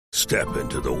Step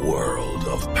into the world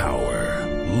of power,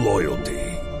 loyalty,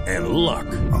 and luck.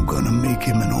 I'm gonna make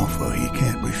him an offer he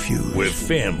can't refuse. With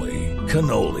family,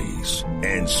 cannolis,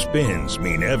 and spins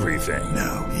mean everything.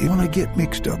 Now, you wanna get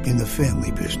mixed up in the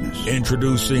family business.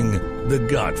 Introducing The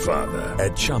Godfather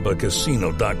at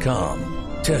ChumbaCasino.com.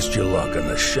 Test your luck in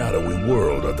the shadowy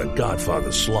world of The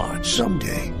Godfather slot.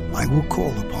 Someday, I will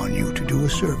call upon you to do a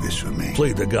service for me.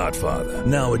 Play The Godfather,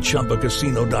 now at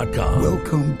ChumbaCasino.com.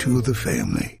 Welcome to the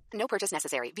family. No purchase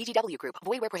necessary. VGW Group.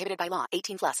 Void where prohibited by law.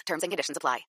 18 plus. Terms and conditions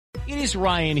apply. It is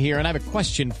Ryan here, and I have a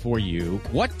question for you.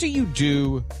 What do you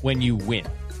do when you win?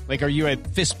 Like, are you a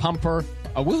fist pumper,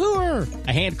 a woohooer,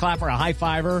 a hand clapper, a high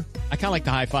fiver? I kind of like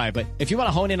the high five, but if you want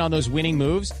to hone in on those winning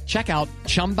moves, check out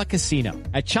Chumba Casino.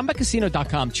 At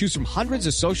ChumbaCasino.com, choose from hundreds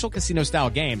of social casino-style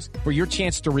games for your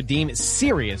chance to redeem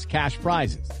serious cash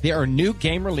prizes. There are new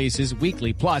game releases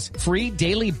weekly, plus free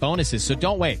daily bonuses. So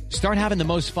don't wait. Start having the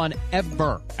most fun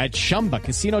ever at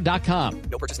ChumbaCasino.com.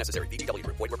 No purchase necessary. VGW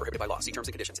Group. Void where prohibited by law. See terms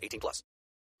and conditions. 18 plus.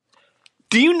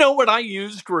 Do you know what I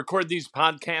use to record these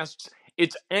podcasts?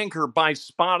 It's Anchor by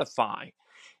Spotify.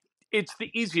 It's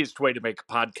the easiest way to make a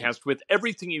podcast with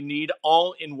everything you need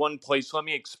all in one place. Let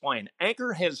me explain.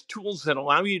 Anchor has tools that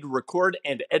allow you to record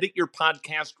and edit your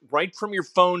podcast right from your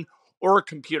phone or a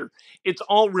computer. It's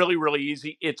all really, really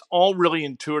easy. It's all really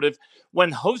intuitive.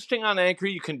 When hosting on Anchor,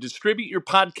 you can distribute your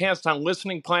podcast on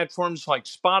listening platforms like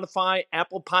Spotify,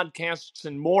 Apple Podcasts,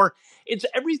 and more. It's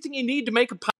everything you need to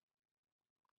make a podcast.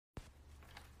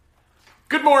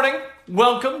 Good morning.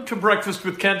 Welcome to Breakfast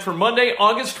with Kent for Monday,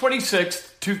 August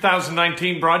 26th,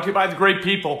 2019, brought to you by the great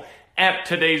people at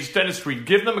Today's Dentistry.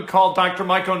 Give them a call, Dr.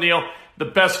 Mike O'Neill, the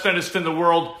best dentist in the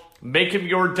world. Make him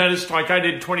your dentist like I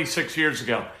did 26 years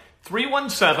ago.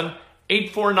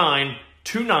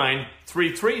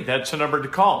 317-849-2933. That's the number to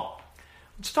call.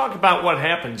 Let's talk about what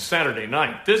happened Saturday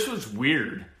night. This was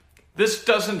weird. This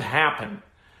doesn't happen.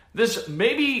 This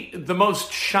may be the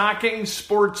most shocking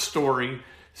sports story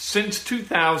since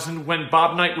 2000, when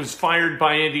Bob Knight was fired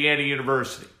by Indiana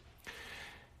University.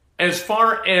 As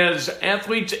far as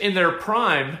athletes in their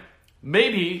prime,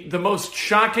 maybe the most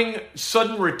shocking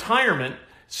sudden retirement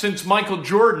since Michael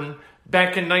Jordan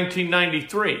back in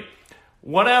 1993.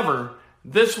 Whatever,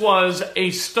 this was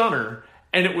a stunner,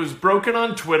 and it was broken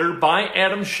on Twitter by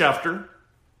Adam Schefter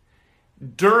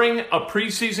during a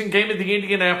preseason game of the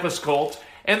Indianapolis Colts,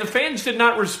 and the fans did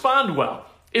not respond well.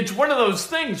 It's one of those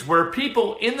things where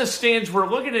people in the stands were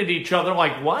looking at each other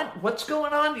like, what? What's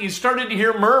going on? You started to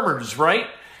hear murmurs, right?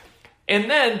 And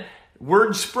then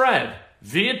word spread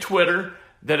via Twitter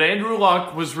that Andrew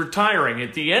Luck was retiring.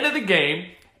 At the end of the game,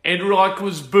 Andrew Luck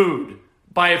was booed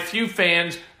by a few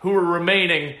fans who were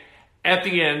remaining at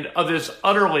the end of this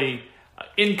utterly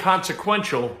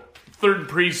inconsequential third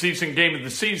preseason game of the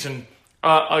season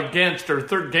third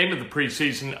game of the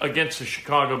preseason against the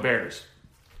Chicago Bears.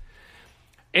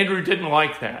 Andrew didn't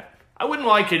like that. I wouldn't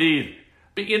like it either.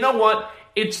 But you know what?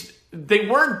 They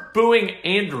weren't booing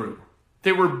Andrew.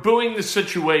 They were booing the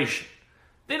situation.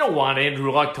 They don't want Andrew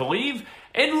Luck to leave.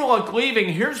 Andrew Luck leaving,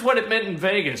 here's what it meant in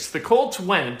Vegas. The Colts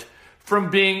went from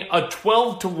being a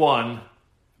 12-1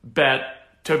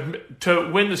 bet to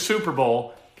win the Super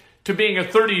Bowl to being a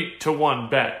 30-1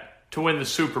 bet to win the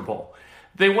Super Bowl.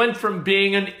 They went from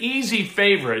being an easy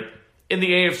favorite in the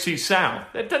AFC South.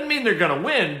 That doesn't mean they're going to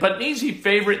win, but an easy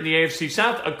favorite in the AFC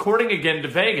South, according again to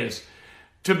Vegas,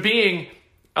 to being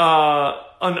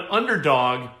an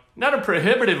underdog, not a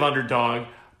prohibitive underdog,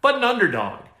 but an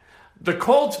underdog. The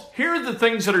Colts, here are the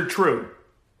things that are true,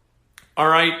 all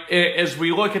right, as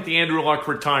we look at the Andrew Luck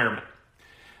retirement.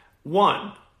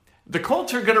 One, the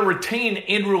Colts are going to retain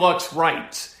Andrew Luck's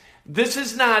rights. This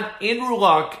is not Andrew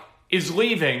Luck is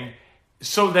leaving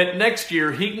so that next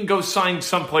year he can go sign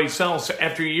someplace else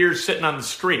after years sitting on the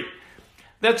street.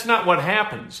 That's not what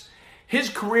happens. His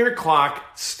career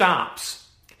clock stops.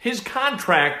 His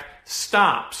contract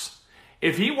stops.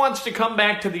 If he wants to come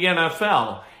back to the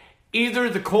NFL, either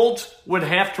the Colts would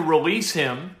have to release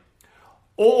him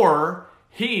or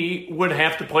he would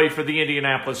have to play for the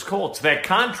Indianapolis Colts. That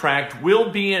contract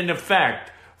will be in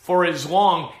effect for as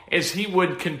long as he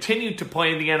would continue to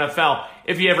play in the NFL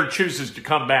if he ever chooses to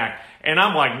come back. And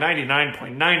I'm like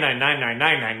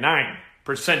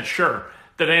 99.9999999% sure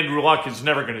that Andrew Luck is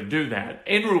never going to do that.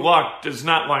 Andrew Luck does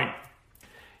not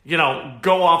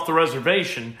go off the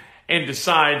reservation and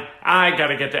decide, I got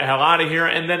to get the hell out of here,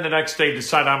 and then the next day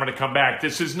decide I'm going to come back.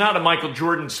 This is not a Michael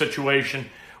Jordan situation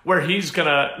where he's going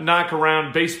to knock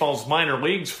around baseball's minor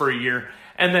leagues for a year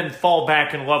and then fall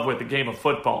back in love with the game of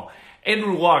football.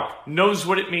 Andrew Luck knows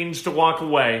what it means to walk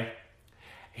away,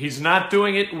 He's not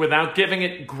doing it without giving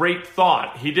it great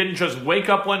thought. He didn't just wake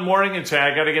up one morning and say,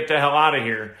 I got to get the hell out of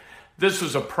here. This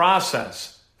was a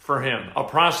process for him, a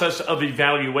process of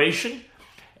evaluation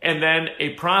and then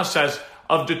a process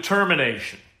of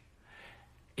determination.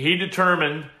 He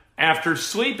determined, after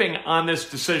sleeping on this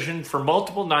decision for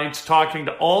multiple nights, talking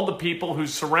to all the people who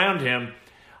surround him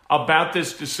about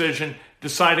this decision,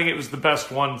 deciding it was the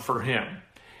best one for him.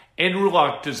 Andrew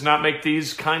Luck does not make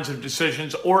these kinds of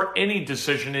decisions or any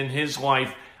decision in his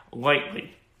life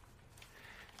lightly.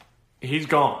 He's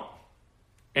gone.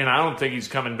 And I don't think he's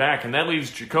coming back. And that leaves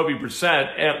Jacoby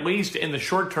Brissett, at least in the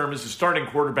short term, as the starting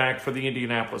quarterback for the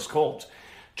Indianapolis Colts.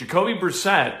 Jacoby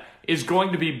Brissett is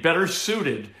going to be better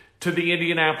suited to the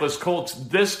Indianapolis Colts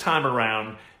this time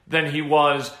around than he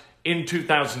was in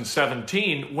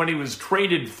 2017 when he was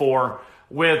traded for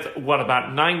with,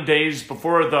 about 9 days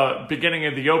before the beginning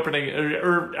of the opening,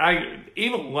 or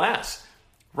even less,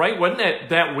 right? Wasn't it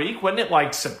that week? Wasn't it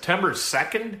like September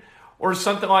 2nd or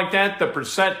something like that? The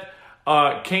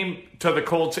Brissett came to the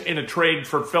Colts in a trade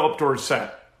for Philip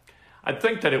Dorsett. I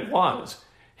think that it was.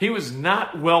 He was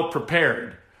not well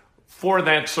prepared for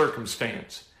that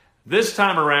circumstance. This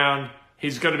time around,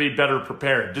 he's going to be better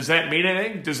prepared. Does that mean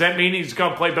anything? Does that mean he's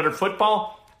going to play better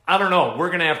football? I don't know. We're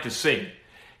going to have to see.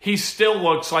 He still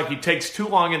looks like he takes too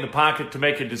long in the pocket to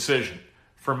make a decision,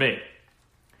 for me.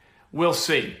 We'll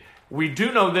see. We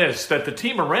do know this, that the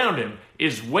team around him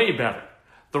is way better.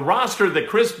 The roster that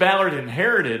Chris Ballard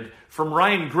inherited from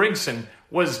Ryan Grigson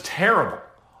was terrible,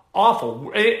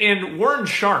 awful. And Warren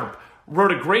Sharp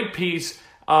wrote a great piece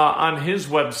on his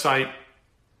website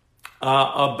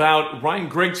about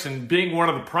Ryan Grigson being one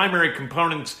of the primary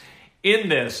components in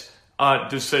this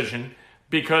decision,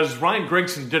 because Ryan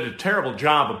Grigson did a terrible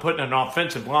job of putting an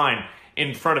offensive line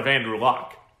in front of Andrew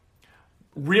Luck.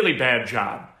 Really bad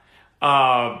job.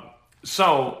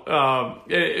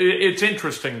 It's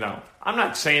interesting, though. I'm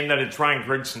not saying that it's Ryan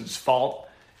Grigson's fault.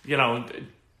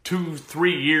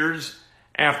 2-3 years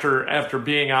after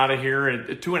being out of here,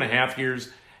 2.5 years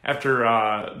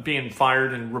after being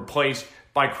fired and replaced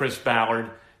by Chris Ballard.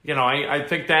 I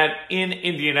think that in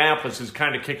Indianapolis is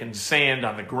kind of kicking sand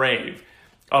on the grave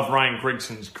of Ryan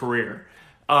Grigson's career.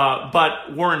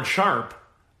 But Warren Sharp,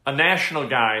 a national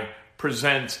guy,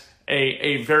 presents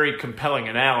a very compelling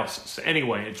analysis.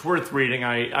 Anyway, it's worth reading.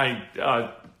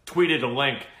 I tweeted a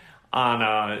link on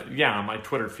my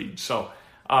Twitter feed. So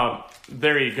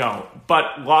there you go.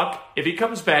 But Luck, if he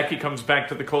comes back, he comes back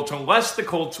to the Colts unless the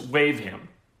Colts waive him,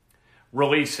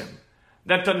 release him.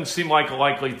 That doesn't seem like a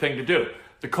likely thing to do.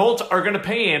 The Colts are going to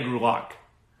pay Andrew Luck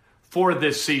for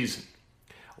this season.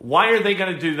 Why are they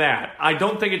going to do that? I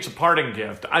don't think it's a parting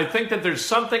gift. I think that there's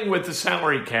something with the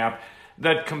salary cap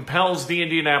that compels the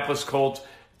Indianapolis Colts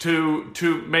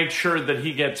to make sure that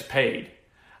he gets paid.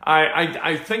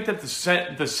 I think that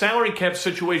the salary cap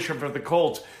situation for the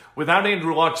Colts, without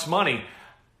Andrew Luck's money,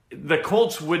 the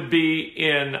Colts would be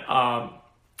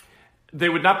they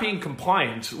would not be in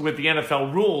compliance with the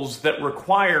NFL rules that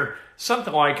require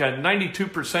something like a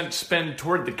 92% spend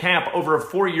toward the cap over a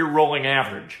 4-year rolling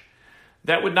average.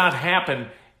 That would not happen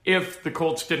if the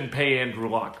Colts didn't pay Andrew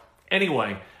Luck.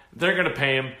 Anyway, they're going to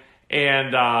pay him,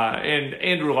 and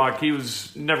Andrew Luck, he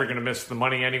was never going to miss the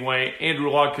money anyway.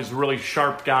 Andrew Luck is a really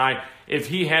sharp guy. If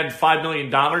he had $5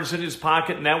 million in his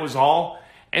pocket and that was all,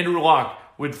 Andrew Luck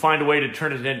would find a way to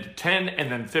turn it into 10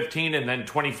 and then 15 and then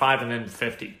 25 and then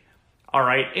 50. All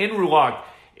right, Andrew Luck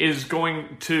is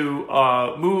going to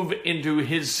move into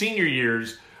his senior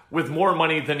years with more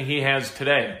money than he has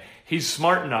today. He's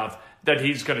smart enough that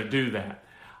he's going to do that.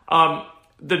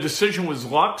 The decision was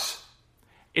Luck's.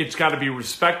 It's got to be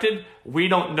respected. We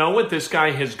don't know what this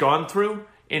guy has gone through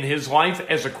in his life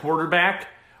as a quarterback.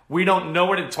 We don't know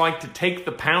what it's like to take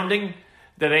the pounding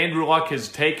that Andrew Luck has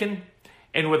taken.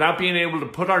 And without being able to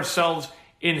put ourselves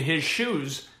in his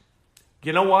shoes,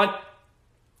 you know what?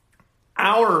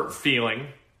 Our feeling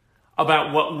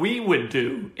about what we would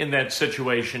do in that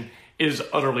situation is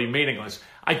utterly meaningless.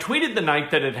 I tweeted the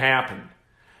night that it happened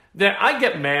that I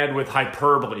get mad with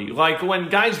hyperbole, like when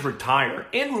guys retire.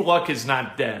 Andrew Luck is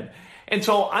not dead. And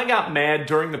so I got mad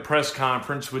during the press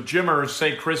conference with Jim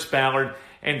Irsay, Chris Ballard,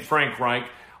 and Frank Reich,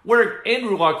 where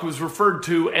Andrew Luck was referred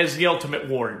to as the ultimate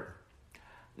warrior.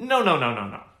 No.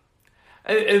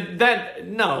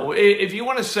 If you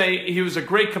want to say he was a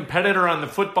great competitor on the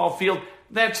football field,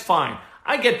 that's fine.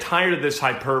 I get tired of this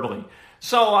hyperbole.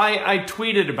 So I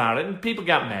tweeted about it, and people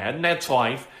got mad, and that's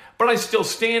life. But I still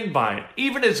stand by it.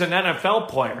 Even as an NFL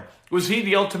player, was he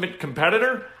the ultimate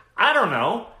competitor? I don't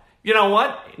know. You know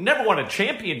what? He never won a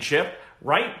championship,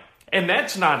 right? And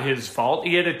that's not his fault.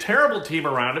 He had a terrible team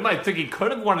around him. I think he could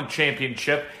have won a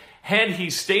championship Had he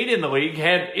stayed in the league,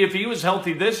 if he was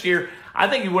healthy this year, I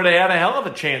think he would have had a hell of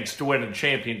a chance to win a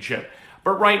championship.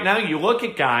 But right now, you look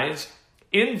at guys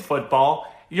in football,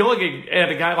 you look at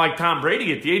a guy like Tom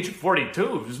Brady at the age of 42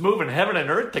 who's moving heaven and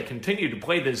earth to continue to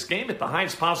play this game at the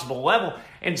highest possible level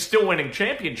and still winning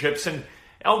championships. And,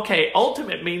 okay,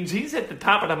 ultimate means he's at the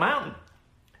top of the mountain.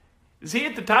 Is he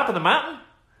at the top of the mountain?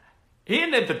 He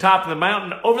isn't at the top of the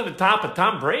mountain over the top of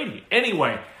Tom Brady.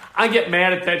 Anyway, I get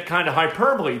mad at that kind of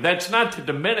hyperbole. That's not to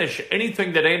diminish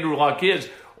anything that Andrew Luck is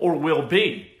or will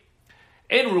be.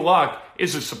 Andrew Luck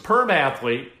is a superb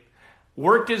athlete,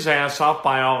 worked his ass off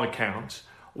by all accounts,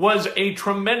 was a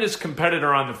tremendous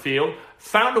competitor on the field,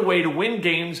 found a way to win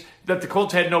games that the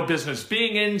Colts had no business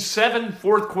being in. 7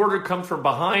 fourth quarter come from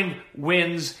behind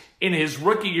wins in his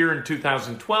rookie year in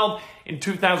 2012. In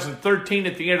 2013,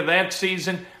 at the end of that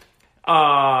season,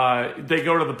 they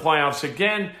go to the playoffs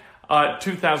again.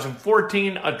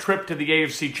 2014, a trip to the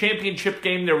AFC Championship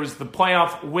game. There was the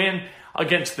playoff win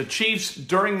against the Chiefs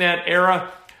during that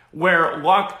era where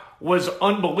Luck was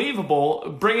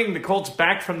unbelievable, bringing the Colts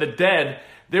back from the dead.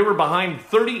 They were behind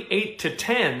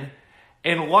 38-10,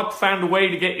 and Luck found a way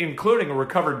to get, including a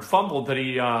recovered fumble that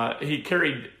he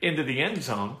carried into the end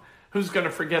zone. Who's going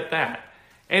to forget that?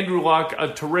 Andrew Luck,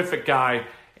 a terrific guy,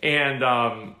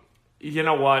 and you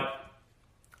know what?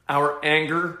 Our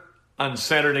anger on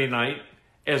Saturday night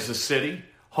as a city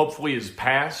hopefully is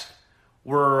past.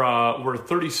 We're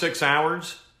 36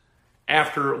 hours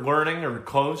after learning, or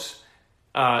close,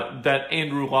 that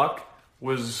Andrew Luck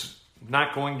was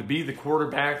not going to be the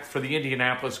quarterback for the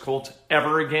Indianapolis Colts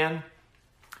ever again.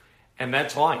 And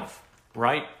that's life,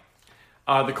 right?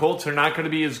 The Colts are not going to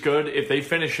be as good. If they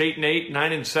finish 8-8,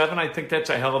 9-7, I think that's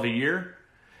a hell of a year.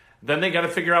 Then they got to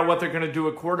figure out what they're going to do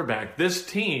at quarterback. This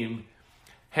team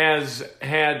has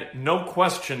had no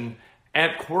question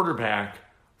at quarterback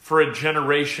for a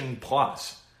generation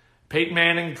plus. Peyton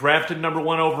Manning, drafted number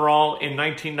 1 overall in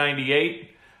 1998,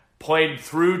 played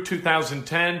through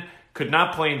 2010, could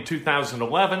not play in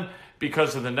 2011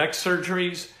 because of the neck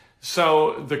surgeries.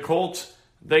 So the Colts,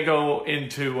 they go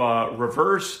into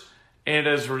reverse, and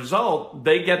as a result,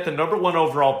 they get the number 1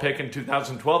 overall pick in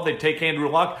 2012. They take Andrew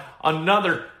Luck,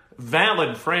 another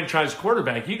valid franchise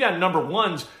quarterback. You got number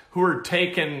 1s who are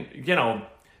taken,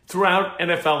 throughout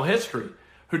NFL history,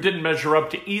 who didn't measure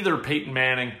up to either Peyton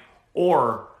Manning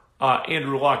or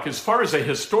Andrew Luck. As far as a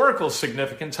historical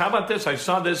significance, how about this? I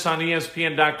saw this on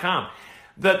ESPN.com,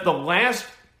 that the last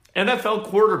NFL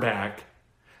quarterback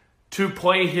to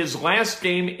play his last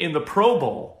game in the Pro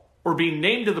Bowl, or be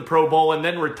named to the Pro Bowl and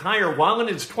then retire while in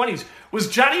his 20s, was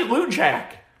Johnny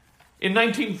Lujack in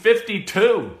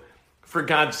 1952. For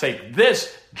God's sake,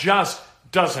 this just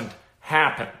doesn't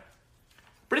happen.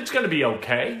 But it's going to be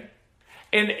okay.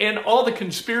 And all the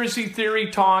conspiracy theory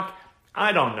talk,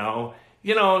 I don't know.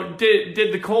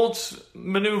 Did the Colts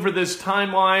maneuver this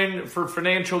timeline for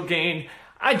financial gain?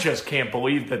 I just can't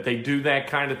believe that they do that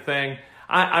kind of thing.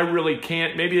 I really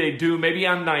can't. Maybe they do. Maybe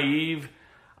I'm naive.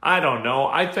 I don't know.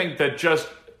 I think that just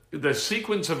the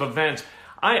sequence of events,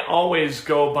 I always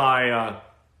go by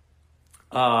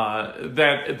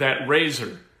that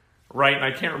razor, right? And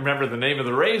I can't remember the name of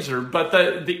the razor, but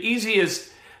the easiest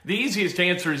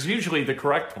answer is usually the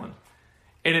correct one.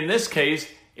 And in this case,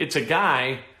 it's a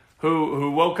guy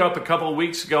who woke up a couple of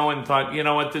weeks ago and thought, you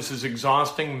know what, this is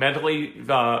exhausting mentally,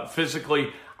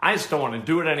 physically. I just don't want to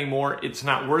do it anymore. It's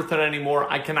not worth it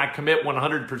anymore. I cannot commit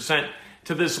 100%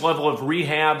 to this level of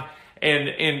rehab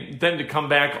and then to come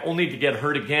back only to get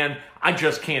hurt again. I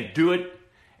just can't do it.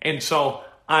 And so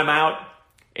I'm out,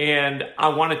 and I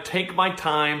want to take my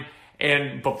time.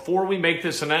 And before we make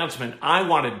this announcement, I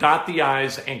want to dot the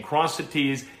I's and cross the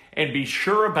T's and be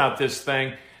sure about this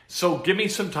thing. So give me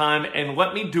some time and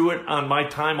let me do it on my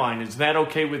timeline. Is that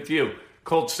okay with you?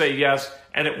 Colts say yes,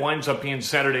 and it winds up being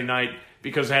Saturday night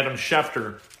because Adam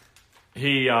Schefter,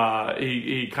 he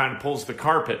kind of pulls the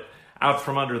carpet out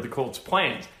from under the Colts'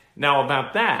 plans. Now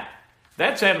about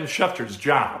that's Adam Schefter's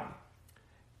job.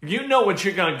 You know what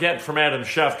you're going to get from Adam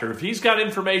Schefter. If he's got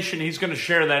information, he's going to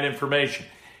share that information.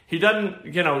 He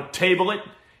doesn't, table it.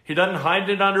 He doesn't hide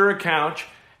it under a couch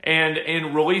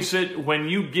and release it when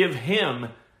you give him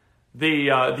the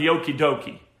okie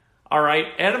dokie. All right?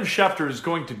 Adam Schefter is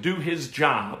going to do his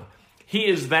job. He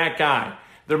is that guy.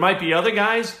 There might be other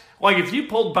guys. Like if you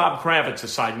pulled Bob Kravitz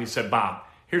aside and you said, Bob,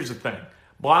 here's the thing.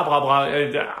 Blah, blah, blah.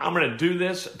 I'm going to do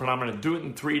this, but I'm going to do it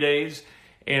in 3 days.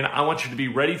 And I want you to be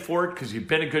ready for it because you've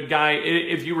been a good guy.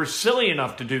 If you were silly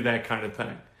enough to do that kind of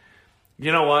thing,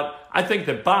 you know what? I think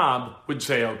that Bob would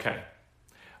say okay,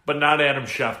 but not Adam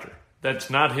Schefter. That's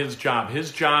not his job.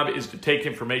 His job is to take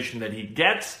information that he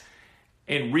gets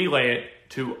and relay it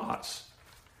to us.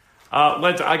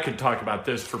 I could talk about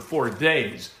this for 4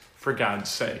 days, for God's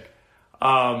sake.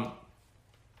 Joe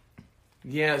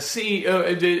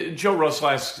Russell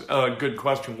asks a good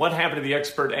question. What happened to the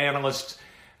expert analysts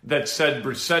that said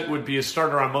Brissett would be a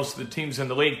starter on most of the teams in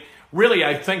the league? Really,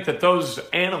 I think that those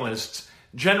analysts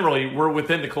generally were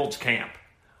within the Colts camp.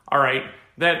 All right,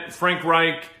 that Frank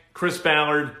Reich, Chris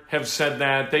Ballard have said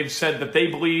that. They've said that they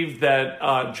believe that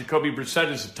Jacoby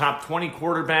Brissett is a top 20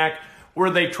 quarterback. Were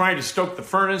they trying to stoke the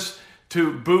furnace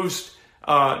to boost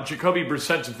Jacoby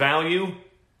Brissett's value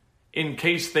in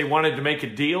case they wanted to make a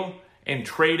deal and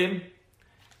trade him?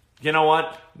 You know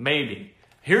what? Maybe.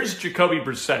 Here's Jacoby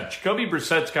Brissett. Jacoby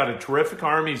Brissett's got a terrific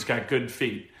arm. He's got good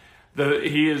feet.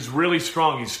 He is really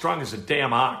strong. He's strong as a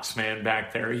damn ox, man,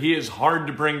 back there. He is hard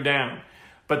to bring down.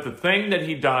 But the thing that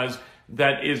he does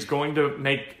that is going to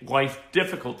make life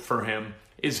difficult for him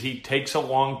is he takes a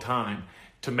long time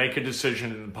to make a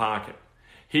decision in the pocket.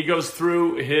 He goes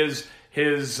through his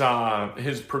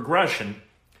progression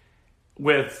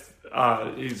with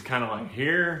he's kind of like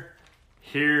here.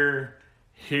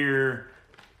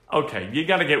 Okay, you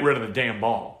got to get rid of the damn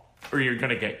ball or you're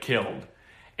going to get killed.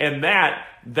 And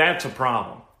that's a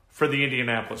problem for the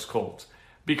Indianapolis Colts.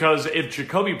 Because if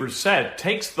Jacoby Brissett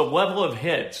takes the level of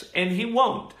hits, and he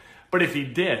won't, but if he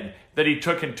did, that he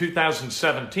took in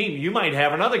 2017, you might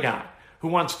have another guy who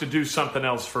wants to do something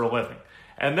else for a living.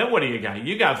 And then what do you got?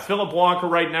 You got Phillip Walker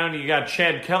right now, and you got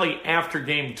Chad Kelly after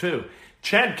game 2.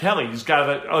 Chad Kelly's got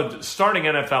a starting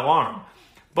NFL arm,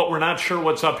 but we're not sure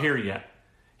what's up here yet.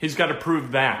 He's got to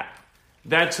prove that.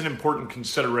 That's an important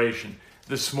consideration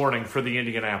this morning for the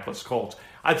Indianapolis Colts.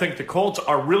 I think the Colts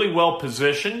are really well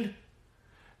positioned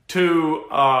to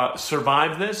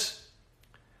survive this.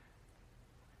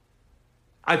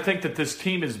 I think that this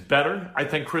team is better. I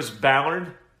think Chris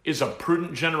Ballard is a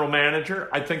prudent general manager.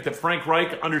 I think that Frank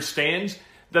Reich understands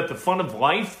that the fun of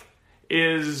life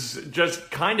is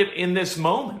just kind of in this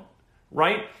moment,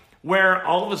 right? Where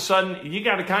all of a sudden you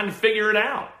got to kind of figure it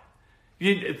out.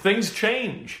 Things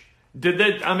change.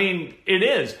 It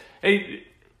is.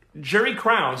 Jerry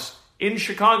Krause in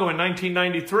Chicago in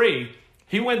 1993,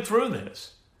 he went through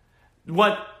this.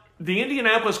 What the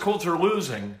Indianapolis Colts are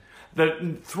losing,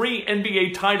 the 3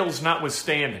 NBA titles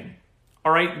notwithstanding,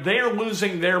 all right, they're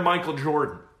losing their Michael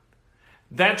Jordan.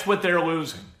 That's what they're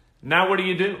losing. Now what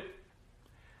do?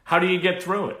 How do you get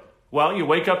through it? Well, you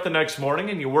wake up the next morning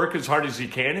and you work as hard as you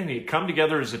can and you come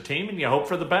together as a team and you hope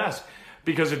for the best.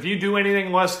 Because if you do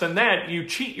anything less than that, you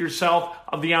cheat yourself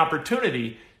of the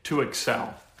opportunity to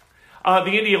excel.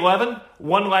 The Indy 11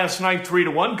 won last night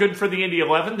 3-1. Good for the Indy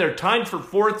 11. They're tied for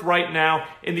 4th right now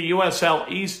in the USL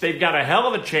East. They've got a hell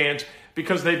of a chance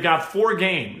because they've got 4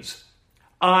 games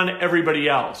on everybody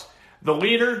else. The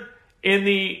leader in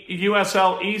the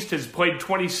USL East has played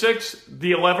 26.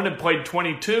 The 11 have played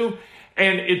 22.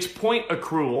 And it's point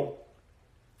accrual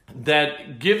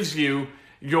that gives you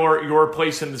your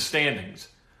place in the standings.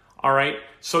 All right?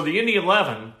 So the Indy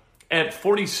 11 at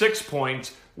 46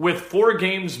 points with 4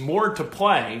 games more to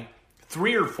play,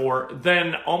 3 or 4,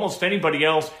 than almost anybody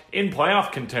else in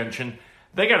playoff contention,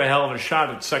 they got a hell of a shot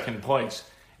at second place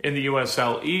in the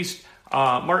USL East.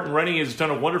 Martin Rennie has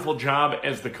done a wonderful job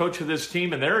as the coach of this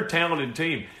team, and they're a talented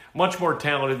team, much more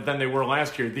talented than they were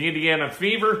last year. The Indiana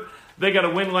Fever, they got a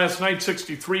win last night,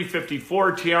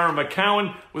 63-54. Tiara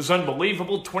McCowan was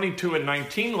unbelievable,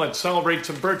 22-19. Let's celebrate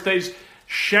some birthdays,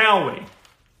 shall we?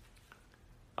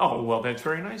 Oh, well, that's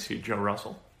very nice of you, Joe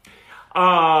Russell.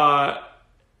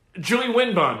 Julie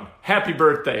Winbun, happy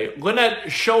birthday. Lynette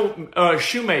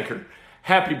Shoemaker,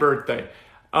 happy birthday.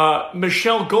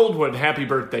 Michelle Goldwood, happy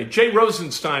birthday. Jay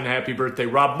Rosenstein, happy birthday.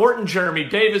 Rob Morton, Jeremy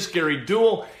Davis, Gary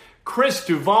Duell, Chris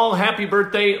Duvall, happy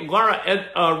birthday.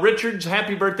 Laura Richards,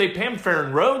 happy birthday. Pam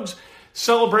Farron Rhodes,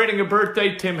 celebrating a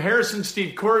birthday. Tim Harrison,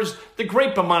 Steve Coors, the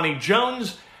great Bomani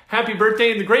Jones, happy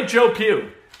birthday. And the great Joe Pugh,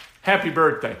 happy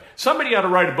birthday. Somebody ought to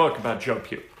write a book about Joe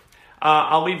Pugh.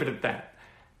 I'll leave it at that.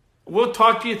 We'll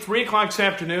talk to you 3 o'clock this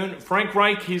afternoon. Frank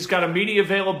Reich, he's got a media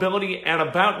availability at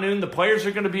about noon. The players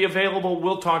are going to be available.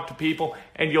 We'll talk to people,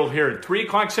 and you'll hear it. 3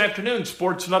 o'clock this afternoon,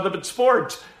 Sports and Other But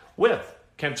Sports with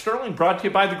Ken Sterling, brought to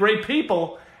you by the great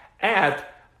people at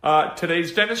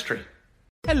Today's Dentistry.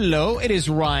 Hello, it is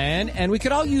Ryan, and we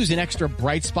could all use an extra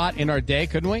bright spot in our day,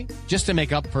 couldn't we? Just to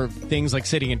make up for things like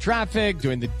sitting in traffic,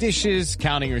 doing the dishes,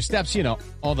 counting your steps,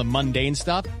 all the mundane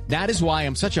stuff. That is why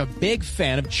I'm such a big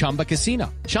fan of Chumba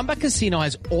Casino. Chumba Casino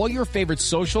has all your favorite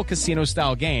social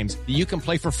casino-style games that you can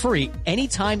play for free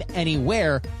anytime,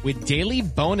 anywhere with daily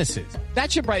bonuses.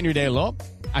 That should brighten your day a little.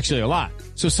 Actually, a lot.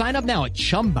 So sign up now at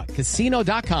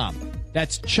ChumbaCasino.com.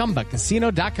 That's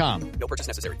ChumbaCasino.com. No purchase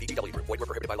necessary. VGW Group. Void where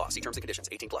prohibited by law. See terms and conditions.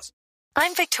 18+.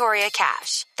 I'm Victoria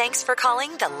Cash. Thanks for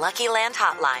calling the Lucky Land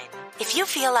Hotline. If you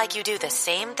feel like you do the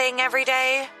same thing every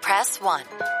day, press 1.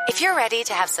 If you're ready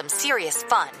to have some serious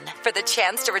fun for the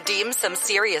chance to redeem some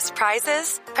serious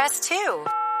prizes, press 2.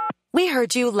 We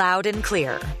heard you loud and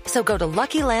clear. So go to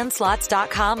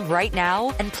LuckyLandSlots.com right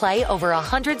now and play over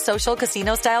 100 social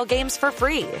casino-style games for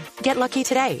free. Get lucky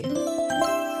today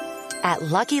at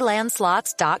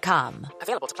LuckyLandSlots.com.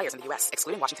 Available to players in the U.S.,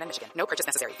 excluding Washington and Michigan. No purchase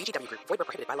necessary. VGW Group. Void where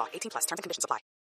prohibited by law. 18+. Terms and conditions apply.